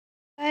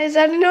Guys,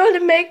 I don't know how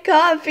to make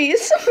coffee.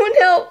 Someone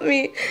help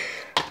me.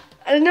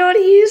 I don't know how to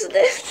use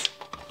this.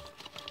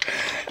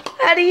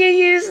 How do you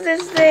use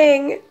this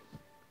thing?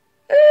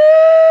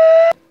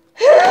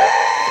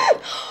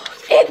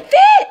 It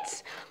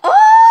fits! Oh,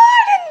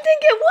 I didn't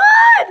think it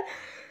would!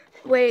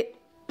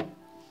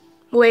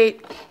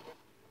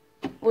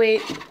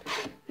 Wait.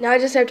 Now I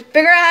just have to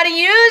figure out how to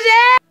use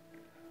it!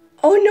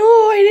 Oh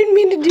no, I didn't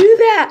mean to do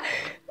that.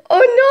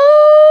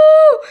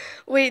 Oh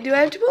no! Wait, do I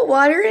have to put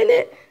water in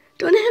it?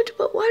 Don't I have to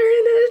put water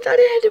in it? I thought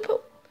I had to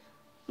put...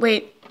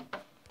 Wait.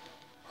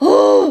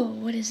 Oh,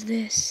 what is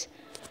this?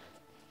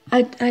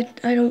 I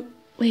don't...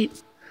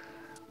 Wait.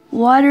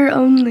 Water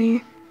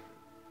only.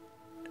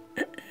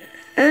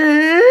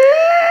 Where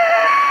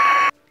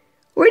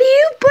do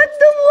you put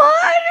the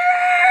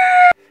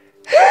water?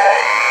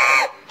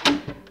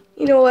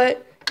 You know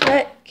what?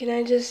 Can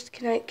I,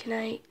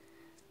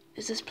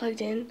 is this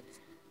plugged in?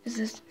 Is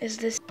this,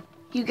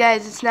 you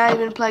guys, it's not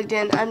even plugged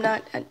in.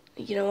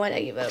 You know what?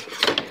 I give up.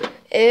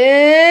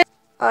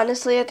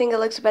 Honestly, I think it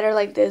looks better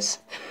like this.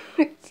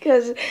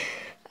 Because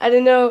I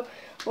don't know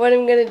what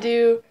I'm gonna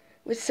do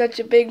with such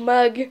a big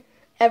mug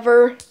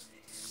ever.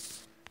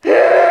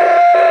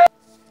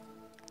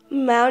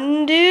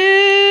 Mountain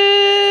Dew!